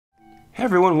Hey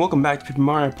everyone, welcome back to Paper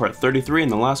Mario Part 33. In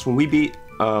the last one we beat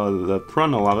the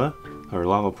Piranha Lava, or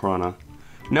Lava Piranha.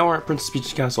 Now we're at Princess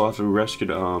Peach's castle after we rescued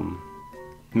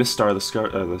Miss Star,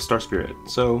 the Star Spirit.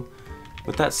 So,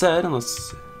 with that said,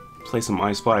 let's play some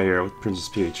I Spy here with Princess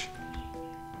Peach.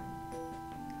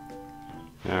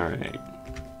 Alright.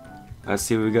 Let's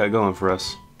see what we got going for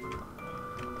us.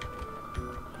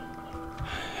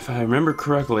 If I remember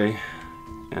correctly,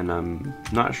 and I'm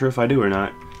not sure if I do or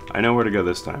not, I know where to go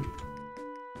this time.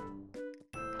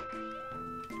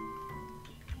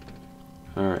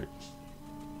 Alright.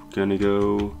 Gonna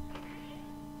go...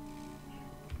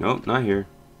 Nope, not here.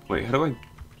 Wait, how do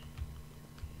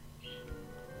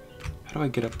I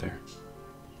get up there?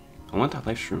 I want that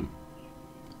life shroom.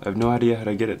 I have no idea how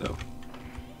to get it though.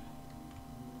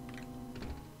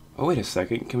 Oh, wait a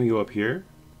second. Can we go up here?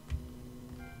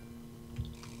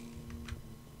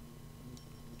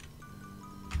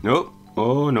 Nope.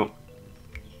 Oh, no.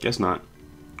 Guess not.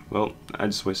 Well, I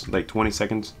just wasted like 20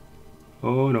 seconds.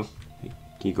 Oh, no. Hey,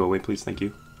 can you go away, please? Thank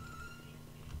you.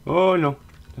 Oh, no.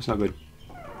 That's not good.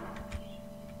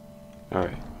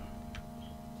 Alright.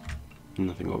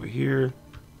 Nothing over here.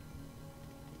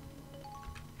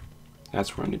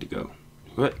 That's where I need to go.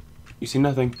 What? You see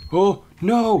nothing? Oh,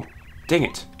 no! Dang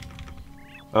it.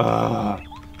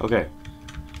 Okay.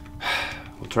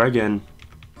 We'll try again.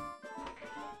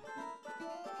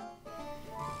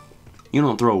 You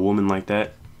don't throw a woman like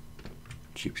that.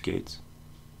 Cheapskates.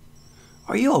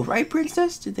 Are you alright,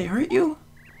 Princess? Did they hurt you?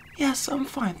 Yes, I'm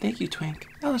fine, thank you, Twink.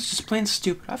 That was just plain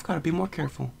stupid. I've got to be more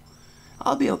careful.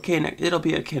 I'll be okay it'll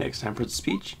be okay next time, Princess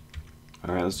Peach.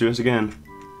 Alright, let's do this again.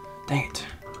 Dang it.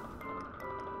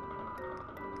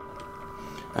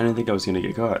 I didn't think I was gonna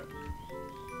get caught.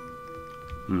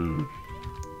 Alright,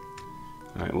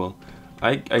 well,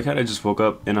 I kind of just woke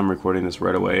up and I'm recording this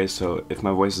right away, so if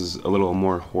my voice is a little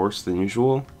more hoarse than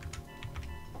usual,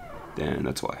 then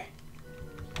that's why.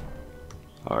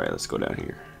 Alright, let's go down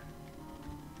here.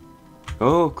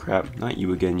 Oh crap, not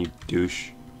you again, you douche.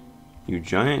 You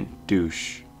giant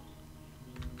douche.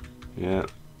 Yeah.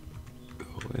 Go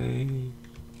away.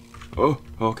 Oh,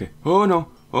 okay. Oh no.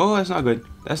 Oh, that's not good.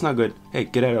 That's not good. Hey,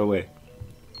 get out of the way.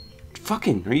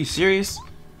 Fucking, are you serious?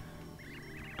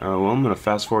 Well, I'm gonna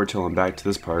fast forward till I'm back to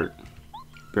this part.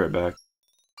 Be right back.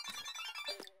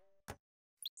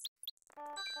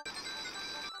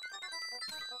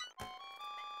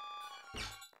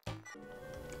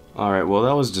 Alright, well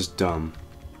that was just dumb.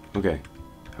 Okay,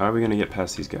 how are we gonna get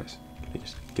past these guys? Can I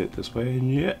just get this way?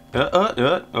 Yeah.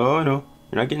 Oh no,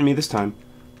 you're not getting me this time.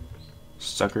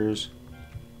 Suckers.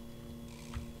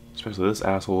 Especially this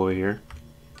asshole over here.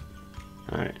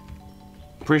 Alright.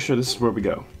 I'm pretty sure this is where we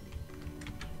go.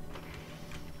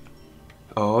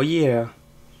 Oh yeah.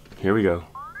 Here we go.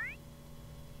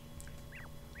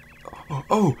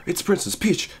 Oh, it's Princess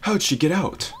Peach. How'd she get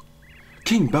out?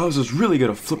 King Bowser's really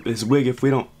gonna flip his wig if we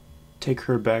don't take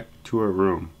her back to her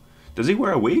room. Does he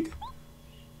wear a wig?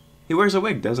 He wears a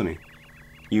wig, doesn't he?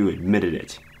 You admitted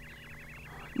it.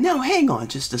 Now, hang on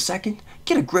just a second.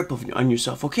 Get a grip on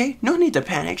yourself, okay? No need to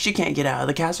panic. She can't get out of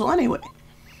the castle anyway.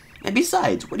 And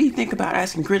besides, what do you think about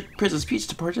asking Princess Peach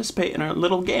to participate in our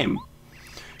little game?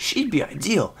 She'd be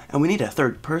ideal, and we need a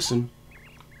third person.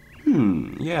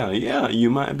 Yeah, you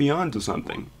might be onto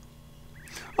something.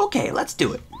 Okay, let's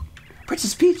do it.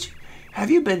 Princess Peach,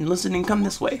 have you been listening? Come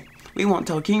this way. We won't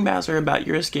tell King Bowser about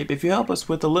your escape if you help us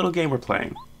with the little game we're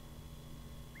playing.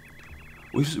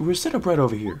 We're set up right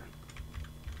over here.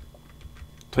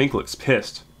 Twink looks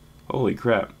pissed. Holy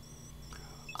crap.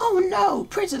 Oh no,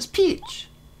 Princess Peach!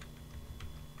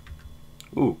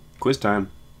 Ooh, quiz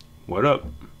time. What up?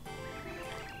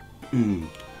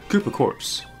 Koopa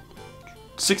Corpse.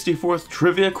 64th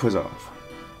Trivia Quiz-Off.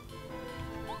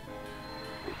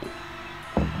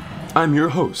 I'm your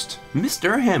host,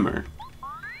 Mr. Hammer.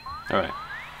 Alright.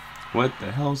 What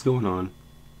the hell's going on?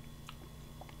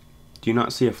 Do you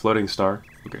not see a floating star?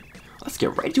 Okay. Let's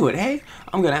get right to it, hey?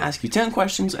 I'm gonna ask you 10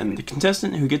 questions, and the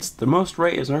contestant who gets the most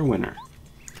right is our winner.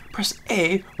 Press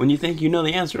A when you think you know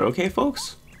the answer, okay,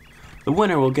 folks? The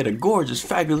winner will get a gorgeous,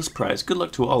 fabulous prize. Good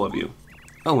luck to all of you.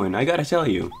 Oh, and I gotta tell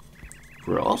you,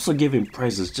 we're also giving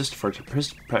prizes just for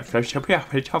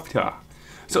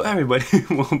so everybody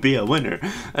will be a winner.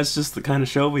 That's just the kind of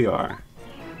show we are.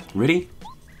 Ready?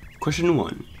 Question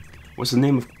 1. What's the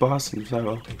name of boss?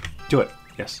 Okay, do it.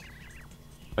 Yes.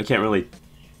 I can't really...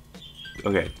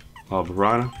 Okay.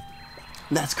 Piranha?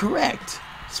 That's correct.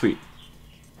 Sweet.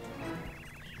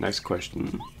 Next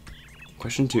question.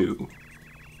 Question 2.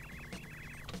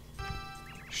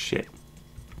 Shit.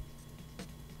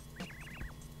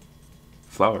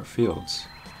 Flower fields.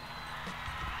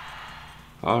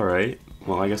 Alright.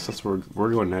 Well, I guess that's where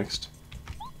we're going next.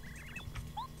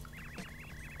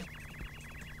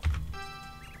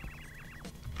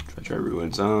 Try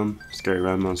ruins. Scary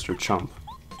round monster chomp.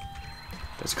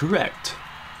 That's correct.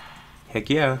 Heck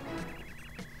yeah.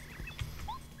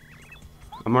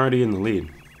 I'm already in the lead.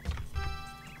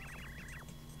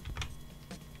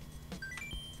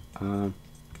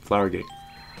 Flower gate.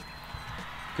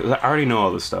 Cause I already know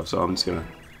all this stuff, so I'm just gonna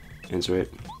answer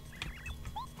it.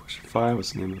 Question 5.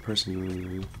 What's the name of the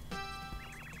person?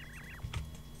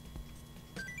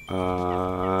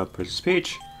 Princess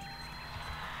Peach.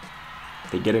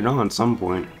 They get it on at some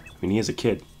point. I mean, he is a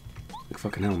kid. Like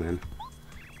fucking hell, man.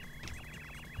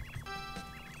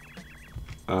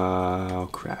 Oh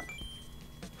crap.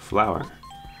 Flower.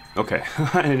 Okay,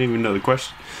 I didn't even know the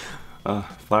question.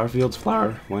 Flower fields,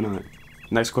 flower. Why not?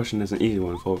 Next question is an easy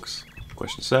one, folks.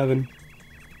 Question 7.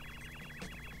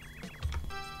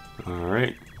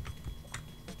 Alright.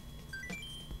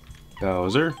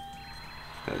 Bowser.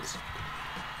 That's...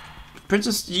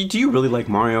 Princess, do you really like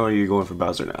Mario, or are you going for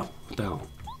Bowser now? What the hell?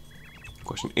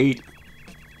 Question 8.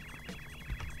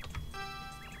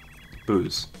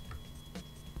 Booze.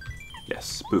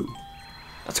 Yes, boo.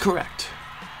 That's correct.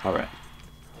 Alright.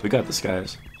 We got this,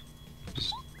 guys.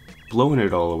 Just blowing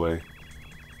it all away.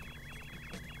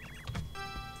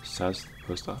 South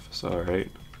post office,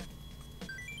 alright.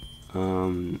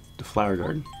 The flower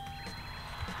garden.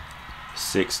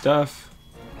 Sick stuff.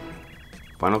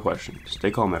 Final question.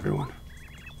 Stay calm, everyone.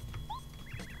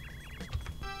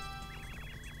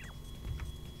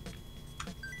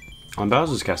 On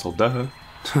Bowser's castle, duh.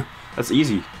 That's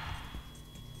easy.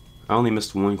 I only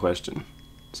missed one question.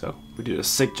 So, we did a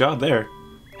sick job there.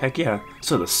 Heck yeah.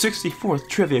 So the 64th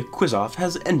Trivia Quiz-Off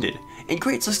has ended in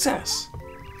great success.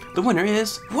 The winner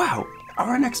is, wow,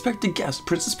 our unexpected guest,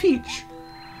 Princess Peach.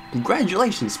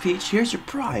 Congratulations, Peach. Here's your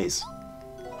prize.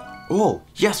 Oh,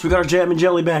 yes, we got our jam and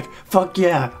jelly back. Fuck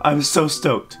yeah, I'm so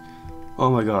stoked.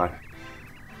 Oh my god.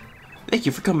 Thank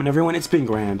you for coming, everyone. It's been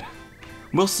grand.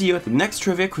 We'll see you at the next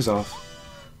Trivia Quiz-Off.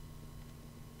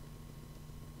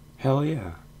 Hell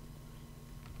yeah.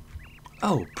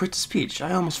 Oh, Princess Peach,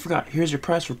 I almost forgot. Here's your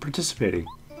prize for participating.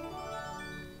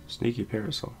 Sneaky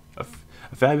parasol. A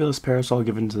fabulous parasol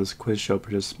given to this quiz show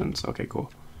participants. Okay,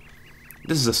 cool.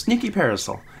 This is a sneaky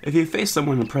parasol. If you face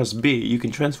someone and press B, you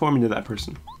can transform into that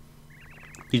person.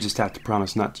 You just have to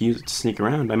promise not to use it to sneak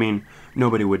around. I mean,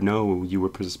 nobody would know you were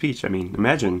Princess Peach. I mean,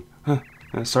 imagine. Huh.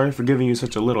 Sorry for giving you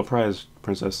such a little prize,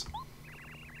 Princess.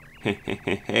 Hey,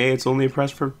 it's only a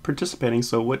prize for participating,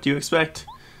 so what do you expect?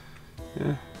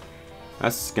 Yeah.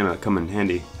 That's gonna come in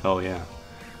handy. Hell yeah.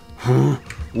 Huh?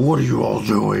 What are you all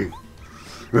doing?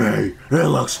 Hey, it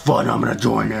looks fun. I'm gonna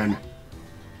join in.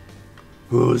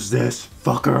 Who's this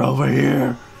fucker over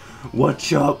here?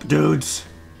 What's up, dudes?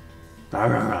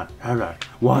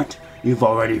 What? You've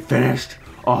already finished?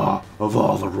 Ah, of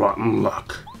all the rotten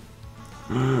luck.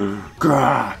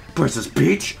 Grr, Princess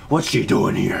Peach? What's she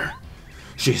doing here?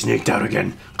 She sneaked out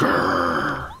again.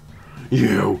 Grr.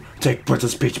 You, take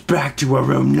Princess Peach back to her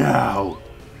room now.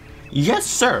 Yes,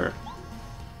 sir.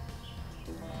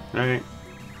 Alright.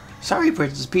 Sorry,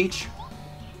 Princess Peach.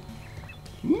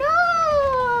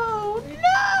 No!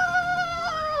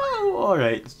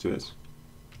 Alright, let's do this.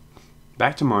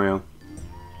 Back to Mario.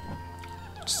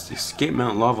 Just escape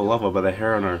Mount Lava by the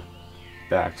hair on our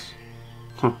backs.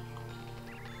 Huh.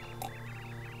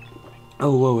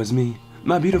 Oh, woe is me.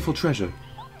 My beautiful treasure.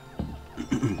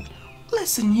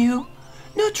 Listen, you.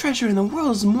 No treasure in the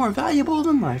world is more valuable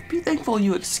than life. Be thankful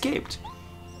you escaped.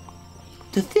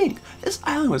 To think, this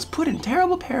island was put in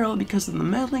terrible peril because of the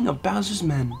meddling of Bowser's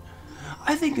men.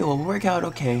 I think it will work out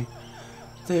okay.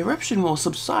 The eruption will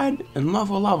subside and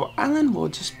Lava Island will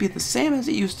just be the same as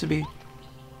it used to be.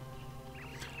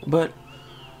 But...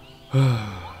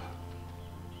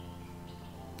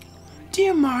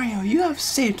 Dear Mario, you have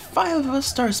saved 5 of us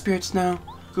star spirits now.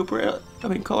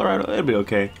 Colorado, it'll be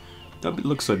okay. Don't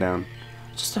look so down.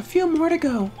 Just a few more to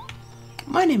go.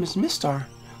 My name is Mistar.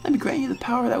 Let me grant you the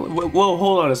power that would... Whoa,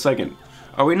 hold on a second.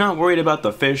 Are we not worried about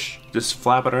the fish just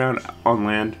flapping around on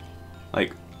land?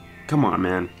 Like, come on,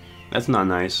 man. That's not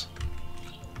nice.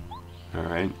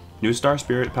 Alright. New star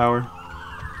spirit power.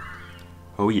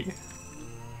 Oh, yeah.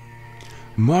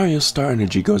 Mario's star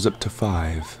energy goes up to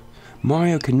 5.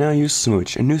 Mario can now use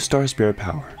Smooch, a new star spirit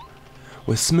power.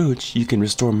 With Smooch, you can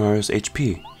restore Mario's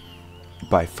HP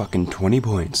by fucking 20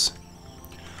 points.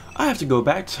 I have to go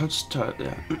back to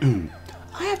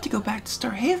I have to go back to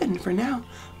Star Haven for now,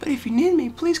 but if you need me,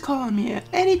 please call on me at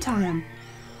any time.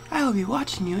 I will be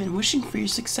watching you and wishing for your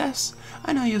success.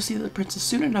 I know you'll see the princess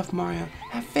soon enough, Mario.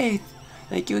 Have faith.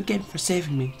 Thank you again for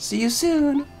saving me. See you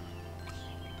soon.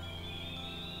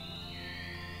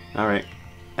 Alright,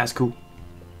 that's cool.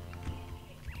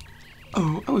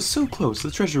 Oh, I was so close. The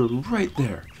treasure was right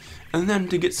there. And then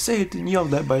to get saved and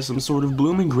yelled at by some sort of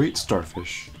blooming great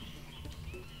starfish.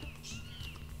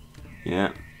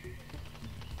 Yeah.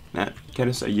 That kind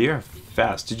of you're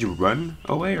fast. Did you run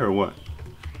away or what?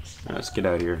 Alright, let's get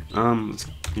out of here. Let's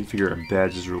configure our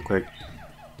badges real quick.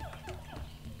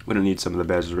 We don't need some of the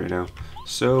badges right now.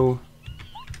 So,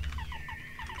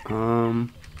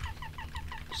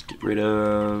 let's get rid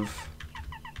of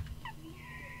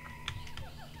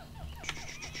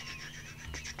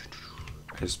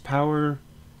his power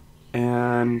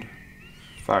and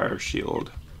fire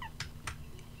shield.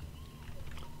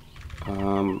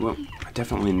 Well, I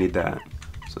definitely need that.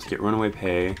 So let's get runaway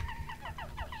pay.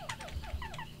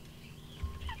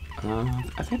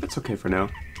 I think that's okay for now.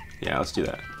 Yeah, let's do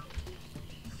that.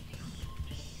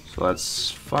 So let's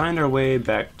find our way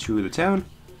back to the town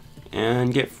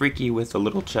and get freaky with the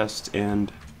little chest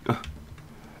and...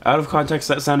 out of context,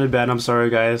 that sounded bad. I'm sorry,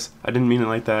 guys. I didn't mean it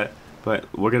like that. But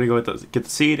we're gonna go with get the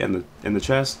seed and the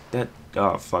chest. That,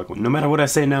 oh fuck. No matter what I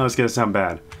say now, it's gonna sound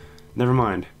bad. Never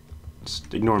mind.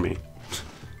 Just ignore me.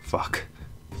 Fuck.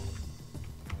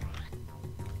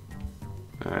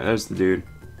 Alright, there's the dude.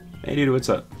 Hey dude, what's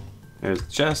up? There's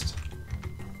the chest.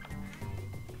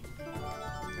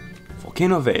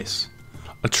 Volcano vase.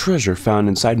 A treasure found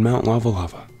inside Mount Lava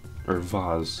Lava. Or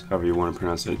vase, however you want to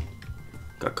pronounce it.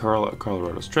 Got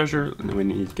Colorado's treasure, and then we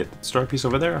need to get the star piece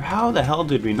over there. How the hell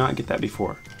did we not get that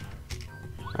before?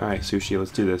 Alright, Sushi,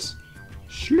 let's do this.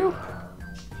 Shloop.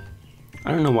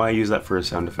 I don't know why I use that for a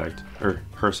sound effect. Or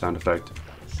her sound effect.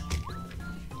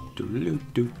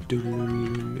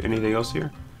 Anything else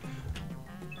here?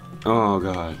 Oh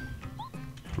god.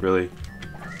 Really?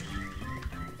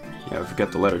 Yeah, I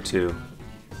forgot the letter too.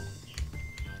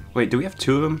 Wait, do we have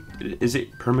two of them? Is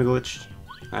it permaglitched?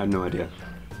 I have no idea.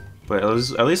 But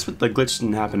at least the glitch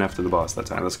didn't happen after the boss that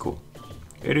time. That's cool.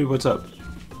 Hey dude, what's up?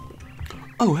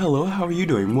 Oh, hello, how are you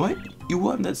doing? What? You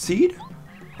want that seed?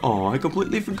 Oh, I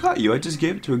completely forgot you. I just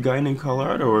gave it to a guy named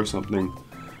Colorado or something.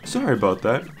 Sorry about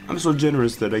that. I'm so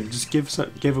generous that I just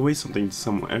gave away something to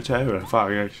someone. I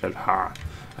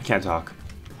can't talk.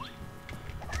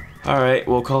 Alright,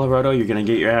 well, Colorado, you're gonna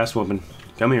get your ass whooping.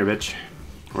 Come here, bitch.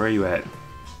 Where are you at?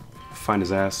 Find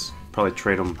his ass. Probably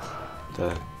trade him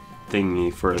the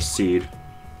thingy for a seed.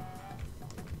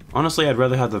 Honestly, I'd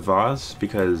rather have the vase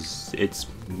because it's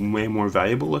way more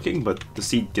valuable looking, but the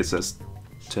seed gets us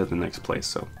to the next place,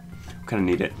 so I kind of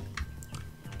need it.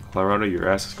 Colorado, your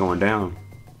ass is going down,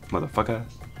 motherfucker.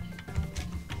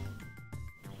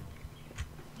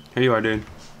 Here you are, dude.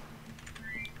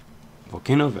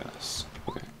 Volcano vase.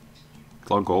 Okay.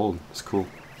 It's all gold. It's cool.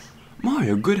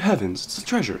 Mario, good heavens, it's a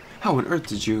treasure. How on earth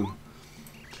did you...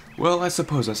 Well, I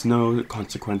suppose that's no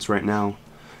consequence right now.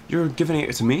 You're giving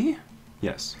it to me?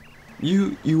 Yes.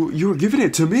 You're giving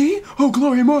it to me? Oh,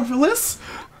 glory marvelous!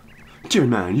 Dear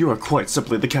man, you are quite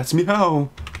simply the cat's meow.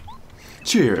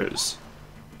 Cheers.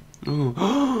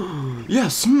 Oh,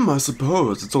 yes, I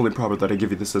suppose. It's only proper that I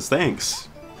give you this as thanks.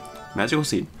 Magical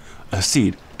seed. A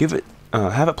seed. Give it,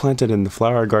 have it planted in the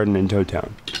flower garden in Toad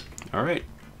Town. Alright.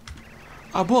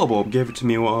 A Bulb gave it to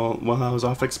me while I was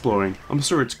off exploring. I'm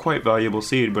sure it's quite valuable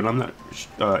seed, but I'm not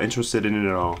interested in it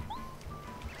at all.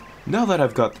 Now that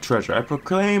I've got the treasure, I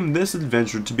proclaim this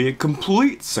adventure to be a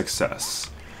complete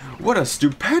success. What a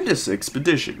stupendous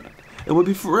expedition! It will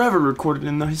be forever recorded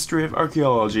in the history of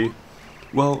archaeology.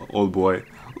 Well, old boy,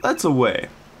 let's away.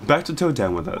 Back to Toad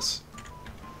Town with us.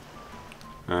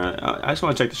 Alright, I just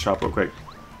want to check the shop real quick.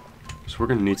 So we're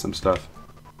gonna need some stuff.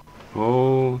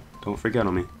 Oh, don't forget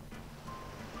on me.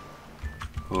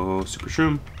 Oh, Super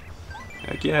Shroom.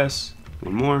 Heck yes.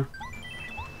 One more.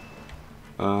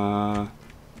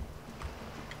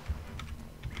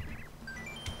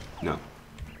 No.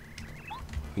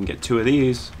 We can get 2 of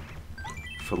these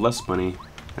for less money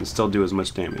and still do as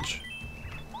much damage.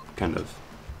 Kind of.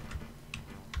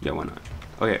 Yeah, why not?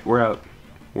 Okay, we're out.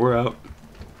 We're out.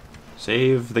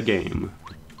 Save the game.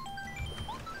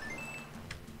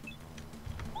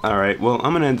 Alright, well,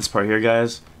 I'm gonna end this part here,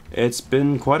 guys. It's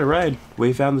been quite a ride.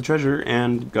 We found the treasure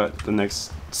and got the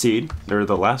next seed, or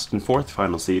the last and 4th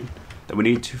final seed, that we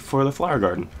need for the flower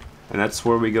garden. And that's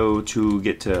where we go to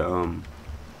get to,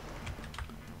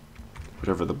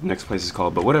 whatever the next place is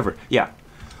called, but whatever. Yeah.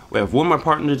 We have one more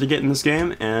partner to get in this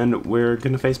game, and we're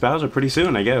gonna face Bowser pretty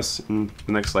soon, I guess, in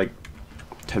the next, like,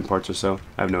 10 parts or so.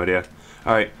 I have no idea.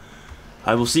 Alright.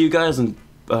 I will see you guys in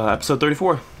episode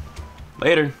 34.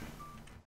 Later.